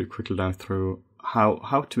going to take you quickly down through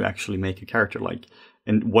how to actually make a character, like,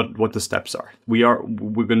 and what the steps are. We're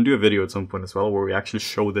going to do a video at some point as well where we actually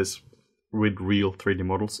show this with real 3D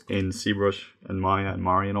models in ZBrush and Maya and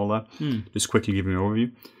Mari and all that. Just quickly giving an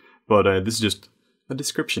overview. But this is just a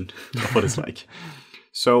description of what it's like.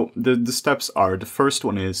 So the steps are, the first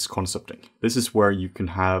one is concepting. This is where you can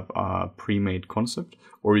have a pre-made concept,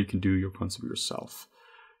 or you can do your concept yourself.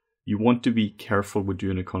 You want to be careful with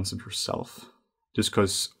doing a concept yourself, just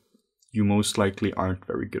because you most likely aren't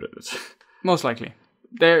very good at it. Most likely.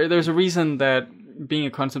 There's a reason that being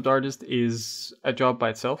a concept artist is a job by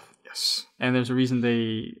itself. Yes. And there's a reason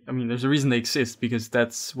they exist, because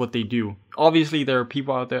that's what they do. Obviously, there are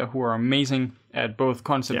people out there who are amazing at both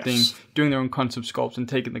concepting, doing their own concept sculpts, and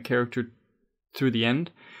taking the character through the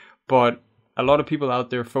end. But a lot of people out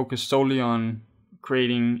there focus solely on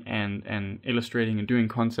creating and illustrating and doing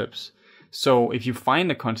concepts. So if you find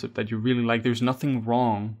a concept that you really like, there's nothing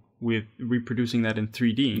wrong with reproducing that in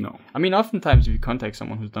 3D. No. I mean, oftentimes if you contact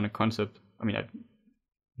someone who's done a concept, I mean, I've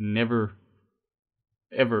never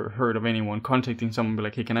ever heard of anyone contacting someone, be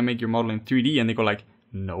like, hey, can I make your model in 3D? And they go like,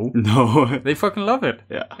 no. They fucking love it.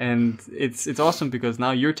 Yeah. And it's awesome, because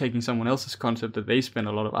now you're taking someone else's concept that they spend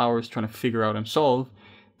a lot of hours trying to figure out and solve.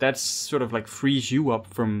 That's sort of like frees you up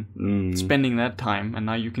from spending that time, and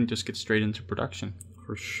now you can just get straight into production.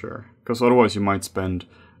 For sure. Because otherwise you might spend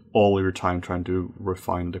all your time trying to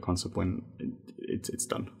refine the concept when it's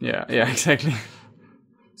done. Yeah, exactly.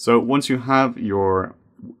 So once you have your,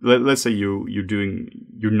 let's say you're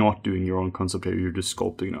not doing your own concept here, you're just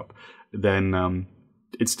sculpting it up, then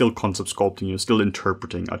it's still concept sculpting. You're still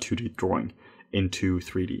interpreting a 2D drawing into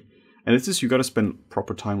 3D. And it's just, you got to spend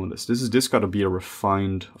proper time on this. This got to be a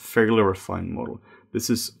fairly refined model. This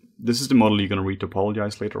is the model you're going to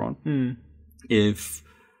retopologize later on.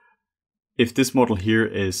 If this model here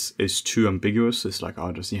is too ambiguous, it's like,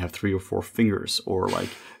 oh, does he have 3 or 4 fingers, or like.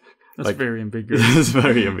 That's very ambiguous. It's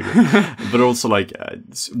very ambiguous. But also like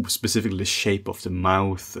specifically the shape of the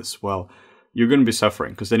mouth as well. You're going to be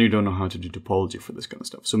suffering, because then you don't know how to do topology for this kind of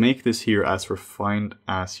stuff. So make this here as refined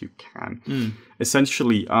as you can.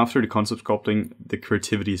 Essentially, after the concept sculpting, the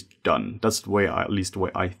creativity is done. That's the way, at least the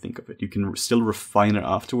way I think of it. You can still refine it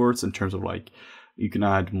afterwards in terms of like, you can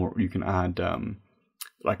add more, you can add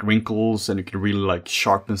like wrinkles, and you can really like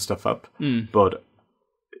sharpen stuff up. But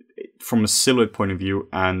from a silhouette point of view,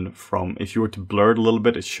 and from, if you were to blur it a little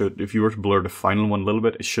bit, if you were to blur the final one a little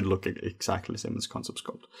bit, it should look exactly the same as concept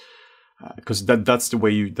sculpt. Because that's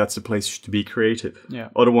the place to be creative. Yeah.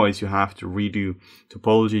 Otherwise, you have to redo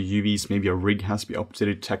topology, UVs, maybe a rig has to be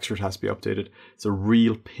updated, textures has to be updated. It's a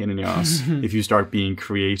real pain in the ass if you start being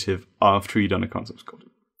creative after you've done a concept sculpting.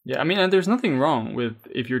 Yeah, I mean, and there's nothing wrong with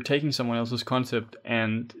if you're taking someone else's concept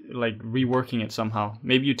and like reworking it somehow.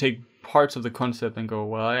 Maybe you take parts of the concept and go,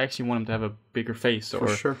 well, I actually want him to have a bigger face,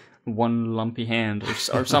 or one lumpy hand,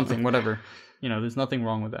 or something, whatever. You know, there's nothing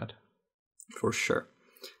wrong with that. For sure.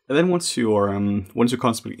 And then once your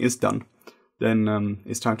concept is done, then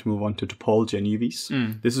it's time to move on to topology and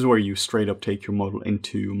UVs. This is where you straight up take your model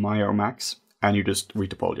into Maya or Max, and you just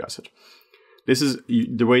retopologize it. This is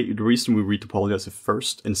the reason we retopologize it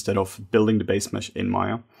first instead of building the base mesh in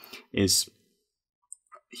Maya is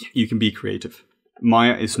you can be creative.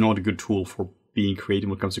 Maya is not a good tool for being creative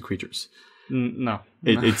when it comes to creatures. No.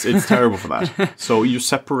 It's terrible for that. So you're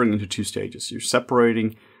separating into 2 stages. You're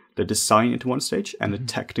separating the design into one stage and the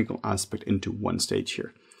technical aspect into one stage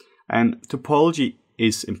here. And topology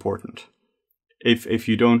is important. If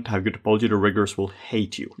you don't have good topology, the riggers will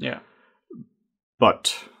hate you. Yeah.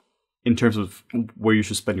 But in terms of where you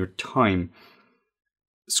should spend your time,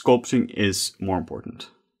 sculpting is more important,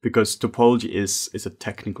 because topology is a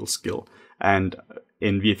technical skill. And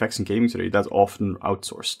in VFX and gaming today, that's often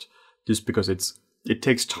outsourced just because it's it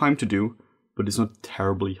takes time to do, but it's not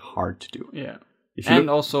terribly hard to do. Yeah. If you And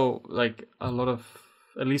also, like, a lot of,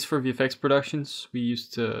 at least for VFX productions, we use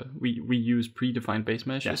predefined base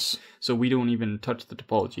meshes. Yes. So we don't even touch the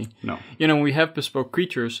topology. No. You know, when we have bespoke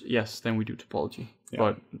creatures, yes, then we do topology. Yeah.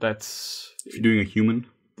 But that's... If you're doing a human...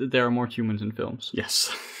 There are more humans in films. Yes,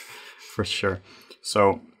 for sure.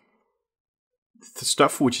 So the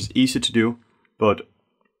stuff which is easy to do, but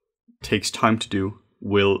takes time to do,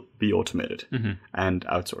 will be automated and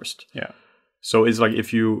outsourced. Yeah. So it's like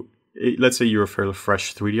let's say you're a fairly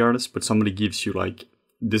fresh 3D artist, but somebody gives you like,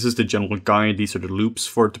 this is the general guide, these are the loops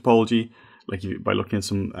for topology. Like by looking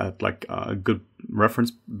at like a good reference,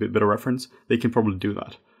 bit of reference, they can probably do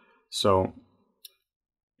that. So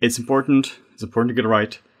it's important to get it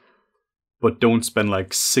right, but don't spend like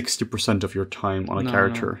 60% of your time on a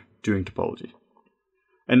character doing topology.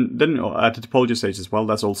 And then at the topology stage as well,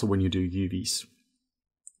 that's also when you do UVs.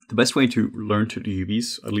 The best way to learn to do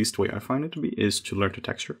UVs, at least the way I find it to be, is to learn to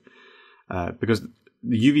texture. Because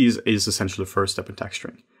the UVs is essentially the first step in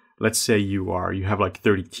texturing. Let's say you have like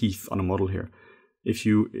 30 teeth on a model here. If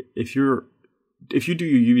you do your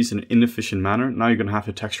UVs in an inefficient manner, now you're going to have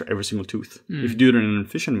to texture every single tooth. If you do it in an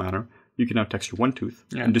efficient manner, you can now texture one tooth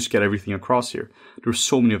and just get everything across here. There's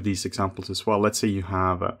so many of these examples as well. Let's say you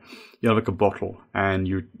have like a bottle, and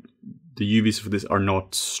the UVs for this are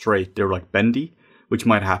not straight; they're like bendy, which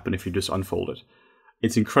might happen if you just unfold it.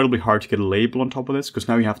 It's incredibly hard to get a label on top of this because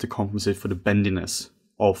now you have to compensate for the bendiness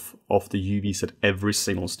of the UVs at every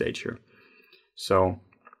single stage here. So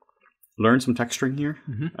learn some texturing here.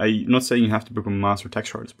 I'm not saying you have to become a master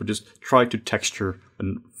texture artist, but just try to texture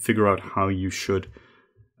and figure out how you should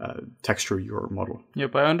texture your model. Yeah,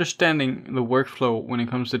 by understanding the workflow when it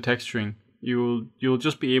comes to texturing, you'll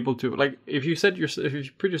just be able to, like, if you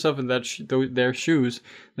put yourself in their shoes,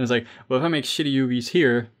 then it's like, well, if I make shitty UVs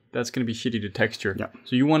here, that's going to be shitty to texture. Yeah.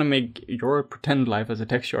 So you want to make your pretend life as a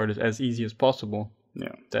texture artist as easy as possible.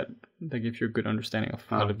 Yeah. That gives you a good understanding of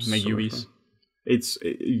how to make UVs.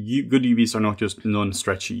 Good UVs are not just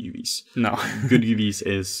non-stretchy UVs. No. Good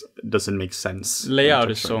UVs doesn't make sense. Layout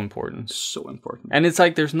is so important. So important. And it's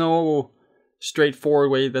like there's no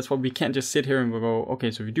straightforward way. That's why we can't just sit here and go,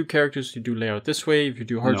 okay, so if you do characters, you do layout this way. If you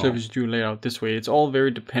do hard surface, you do layout this way. It's all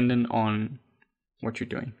very dependent on what you're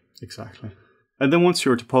doing. Exactly. And then once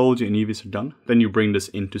your topology and UVs are done, then you bring this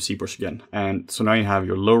into ZBrush again. And so now you have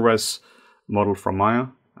your low-res model from Maya.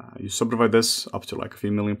 You subdivide this up to like a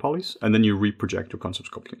few million polys, and then you reproject your concept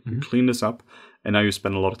sculpting. You clean this up, and now you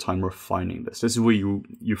spend a lot of time refining this. This is where you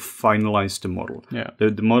finalize the model. Yeah.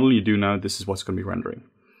 The model you do now, this is what's going to be rendering.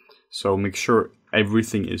 So make sure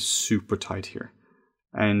everything is super tight here.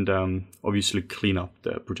 And obviously clean up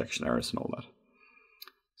the projection errors and all that.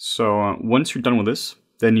 So once you're done with this,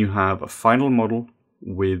 then you have a final model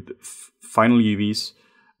with final UVs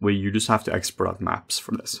where you just have to export out maps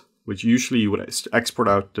for this, which usually you would export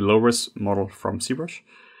out the low-res model from ZBrush,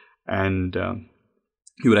 and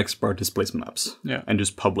you would export displacement maps and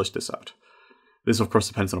just publish this out. This, of course,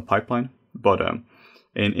 depends on a pipeline, but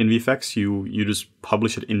in VFX, you just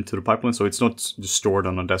publish it into the pipeline, so it's not just stored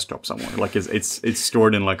on a desktop somewhere. Like it's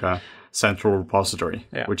stored in like a central repository,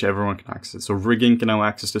 which everyone can access. So rigging can now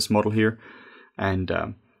access this model here, and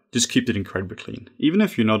just keep it incredibly clean. Even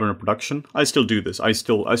if you're not in a production, I still do this. I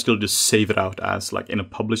still just save it out as like in a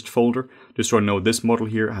published folder, just so I know this model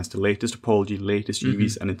here has the latest topology, latest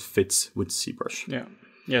UVs, and it fits with ZBrush. Yeah.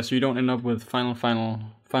 Yeah, so you don't end up with final,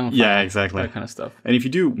 yeah, exactly. that kind of stuff. And if you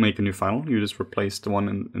do make a new file, you just replace the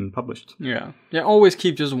one in published. Yeah. Yeah, always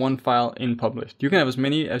keep just one file in published. You can have as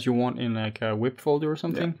many as you want in like a whip folder or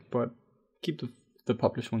something, but keep the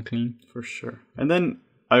published one clean. For sure. And then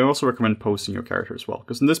I also recommend posting your character as well,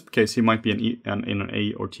 because in this case, he might be in an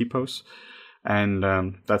A or T pose, and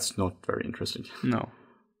that's not very interesting. No.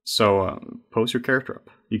 So pose your character up.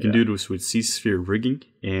 You can do this with C-sphere rigging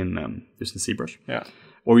just in ZBrush. Yeah.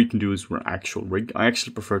 Or you can do this with an actual rig. I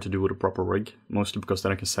actually prefer to do it with a proper rig, mostly because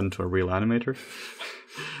then I can send it to a real animator.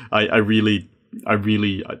 I really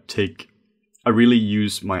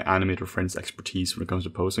use my animator friends' expertise when it comes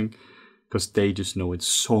to posing, because they just know it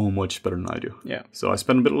so much better than I do. Yeah. So I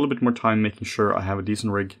spend a little bit more time making sure I have a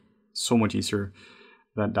decent rig. So much easier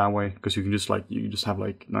that way, because you can just have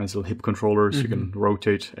like nice little hip controllers. You can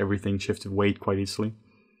rotate everything, shift the weight quite easily.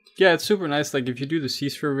 Yeah, it's super nice. Like if you do the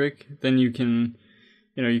C-sphere rig, then you can,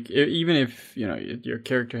 even if your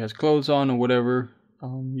character has clothes on or whatever,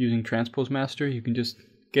 using Transpose Master, you can just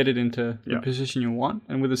get it into the position you want.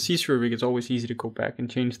 And with a C-sphere rig, it's always easy to go back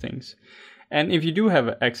and change things. And if you do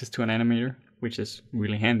have access to an animator, which is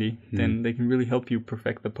really handy, then they can really help you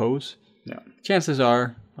perfect the pose. Yeah. Chances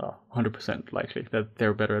are 100% likely that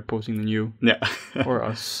they're better at posing than you or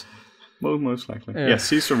us. Most likely. Yeah,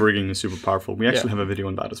 Caesar rigging is super powerful. We actually have a video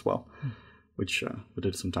on that as well, which we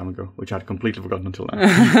did some time ago, which I'd completely forgotten until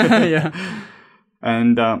now. Yeah.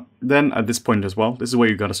 And then at this point as well, this is where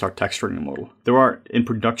you got to start texturing the model. In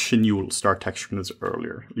production, you will start texturing this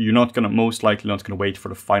earlier. You're most likely not going to wait for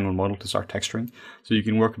the final model to start texturing. So you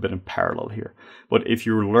can work a bit in parallel here. But if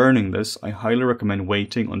you're learning this, I highly recommend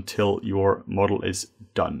waiting until your model is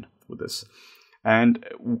done with this. And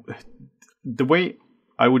the way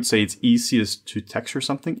I would say it's easiest to texture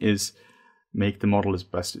something is make the model the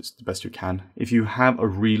best you can. If you have a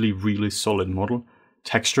really, really solid model,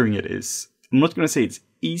 texturing it is, I'm not going to say it's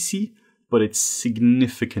easy, but it's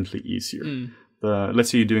significantly easier. Let's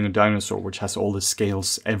say you're doing a dinosaur, which has all the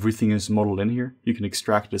scales, everything is modeled in here. You can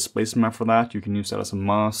extract a displacement map for that. You can use that as a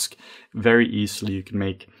mask very easily. You can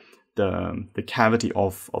make the cavity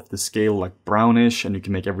of the scale like brownish, and you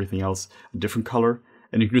can make everything else a different color.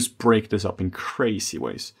 And you can just break this up in crazy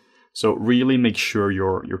ways. So really make sure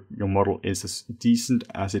your model is as decent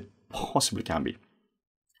as it possibly can be.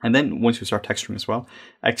 And then once you start texturing as well,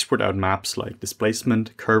 export out maps like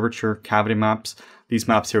displacement, curvature, cavity maps. These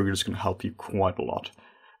maps here are just going to help you quite a lot.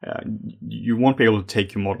 You won't be able to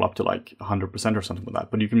take your model up to like 100% or something like that,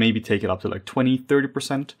 but you can maybe take it up to like 20,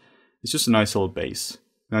 30%. It's just a nice little base.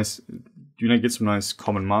 You get some nice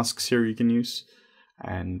common masks here you can use.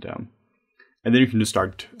 And then you can just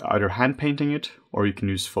start either hand painting it, or you can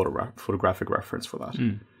use photographic reference for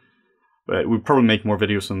that. But we'll probably make more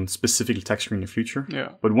videos on specifically texturing in the future. Yeah.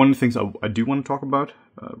 But one of the things I do want to talk about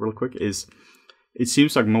real quick is it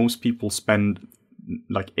seems like most people spend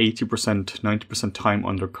like 80%, 90% time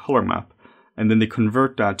on their color map, and then they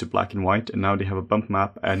convert that to black and white, and now they have a bump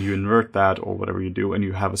map, and you invert that or whatever you do, and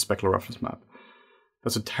you have a specular reference map.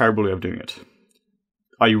 That's a terrible way of doing it.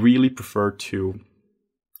 I really prefer to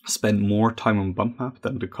spend more time on bump map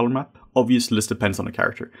than the color map. Obviously, this depends on the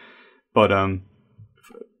character, but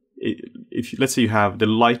if let's say you have the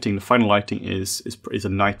lighting, the final lighting is a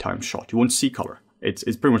nighttime shot. You won't see color. It's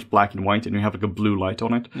pretty much black and white, and you have like a blue light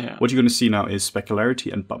on it. Yeah. What you're going to see now is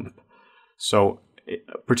specularity and bump. So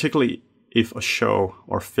particularly if a show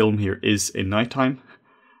or film here is in nighttime,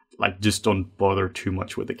 like just don't bother too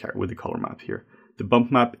much with the color map here. The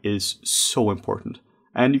bump map is so important,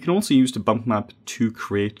 and you can also use the bump map to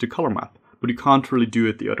create the color map, but you can't really do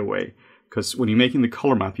it the other way. Because when you're making the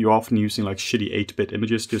color map, you're often using like shitty 8-bit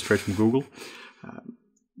images just straight from Google.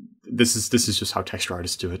 This is just how texture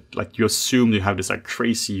artists do it. Like you assume you have this like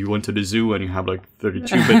crazy, you went to the zoo and you have like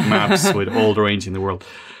 32-bit maps with all the range in the world.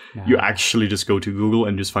 No. You actually just go to Google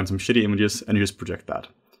and just find some shitty images and you just project that.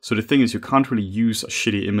 So the thing is, you can't really use a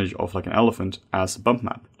shitty image of like an elephant as a bump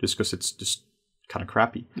map just because it's just kind of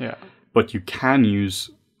crappy. Yeah. But you can use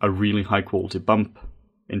a really high quality bump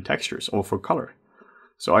in textures or for color.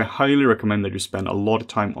 So I highly recommend that you spend a lot of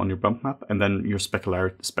time on your bump map and then your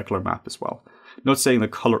specular map as well. Not saying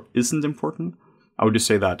that color isn't important. I would just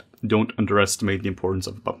say that don't underestimate the importance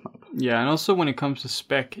of a bump map. Yeah, and also when it comes to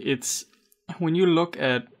spec, it's when you look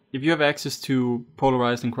at, if you have access to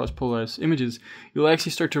polarized and cross-polarized images, you'll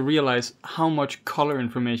actually start to realize how much color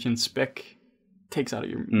information spec takes out of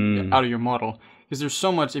your model. Because there's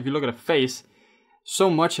so much, if you look at a face,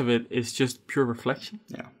 so much of it is just pure reflection.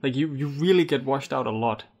 Yeah. Like you really get washed out a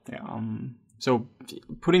lot. Yeah. So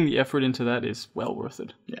putting the effort into that is well worth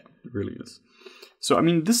it. Yeah, it really is. So I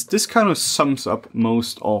mean, this kind of sums up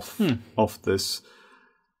most of this.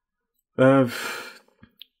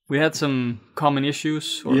 We had some common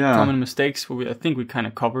issues or common mistakes. I think we kind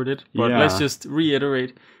of covered it. But let's just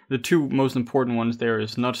reiterate. The two most important ones there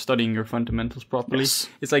is not studying your fundamentals properly. Yes.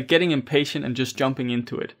 It's like getting impatient and just jumping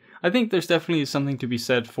into it. I think there's definitely something to be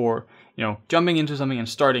said for, jumping into something and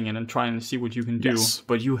starting it and trying to see what you can do. Yes.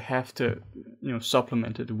 But you have to,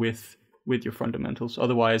 supplement it with your fundamentals.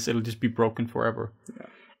 Otherwise, it'll just be broken forever. Yeah.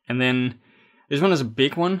 And then this one is a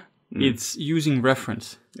big one. It's using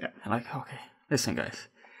reference. Yeah. And like, okay, listen, guys.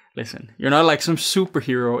 Listen, you're not like some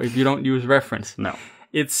superhero if you don't use reference. No.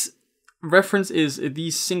 Reference is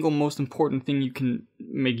the single most important thing you can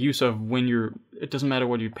make use of when it doesn't matter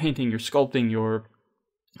what you're painting, you're sculpting, you're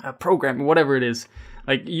programming, whatever it is.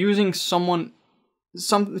 Like using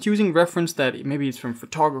reference that maybe it's from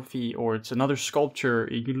photography or it's another sculpture.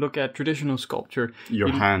 You look at traditional sculpture.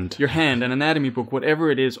 Your hand, an anatomy book,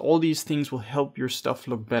 whatever it is, all these things will help your stuff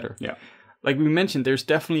look better. Yeah. Like we mentioned, there's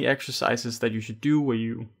definitely exercises that you should do where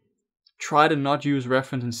you try to not use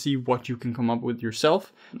reference and see what you can come up with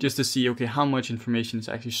yourself, just to see, okay, how much information is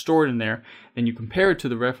actually stored in there. Then you compare it to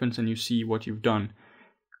the reference and you see what you've done.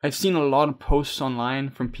 I've seen a lot of posts online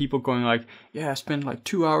from people going like, yeah, I spent like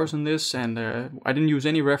 2 hours on this and I didn't use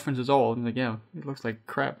any reference at all. I'm like, yeah, it looks like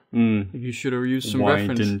crap. You should have used some reference.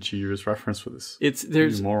 Why didn't you use reference for this?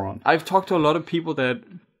 There's you moron. I've talked to a lot of people that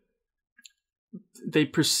they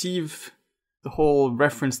perceive the whole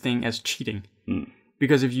reference thing as cheating.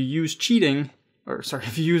 Because if you use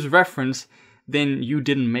if you use reference, then you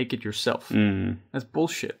didn't make it yourself. That's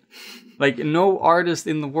bullshit. Like, no artist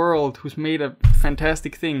in the world who's made a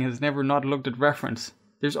fantastic thing has never not looked at reference.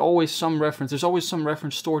 There's always some reference. There's always some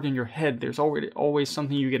reference stored in your head. There's always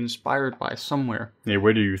something you get inspired by somewhere. Yeah,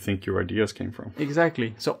 where do you think your ideas came from?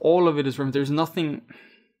 Exactly. So all of it is reference.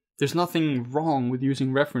 There's nothing wrong with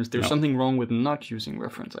using reference. There's something wrong with not using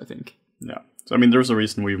reference, I think. Yeah. So, I mean, there's a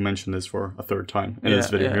reason we've mentioned this for a third time in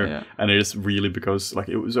this video here. Yeah. And it is really because, like,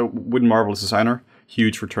 it was with Marvelous Designer,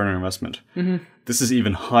 huge return on investment. This is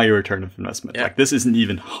even higher return on investment. Like, this isn't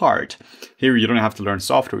even hard. Here, you don't have to learn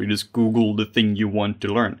software. You just Google the thing you want to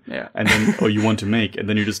learn. And then, or you want to make, and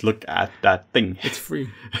then you just look at that thing. It's free.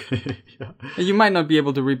 You might not be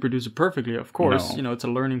able to reproduce it perfectly, of course. No. You know, it's a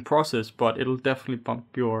learning process, but it'll definitely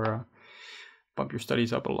bump your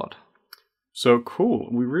studies up a lot. So cool.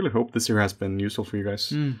 We really hope this year has been useful for you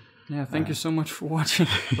guys. Yeah, thank you so much for watching,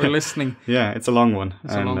 for listening. Yeah, it's a long one.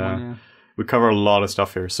 It's a long one, yeah. We cover a lot of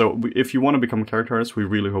stuff here. So if you want to become a character artist, we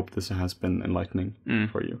really hope this has been enlightening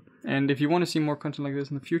for you. And if you want to see more content like this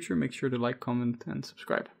in the future, make sure to like, comment, and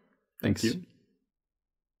subscribe. Thank you.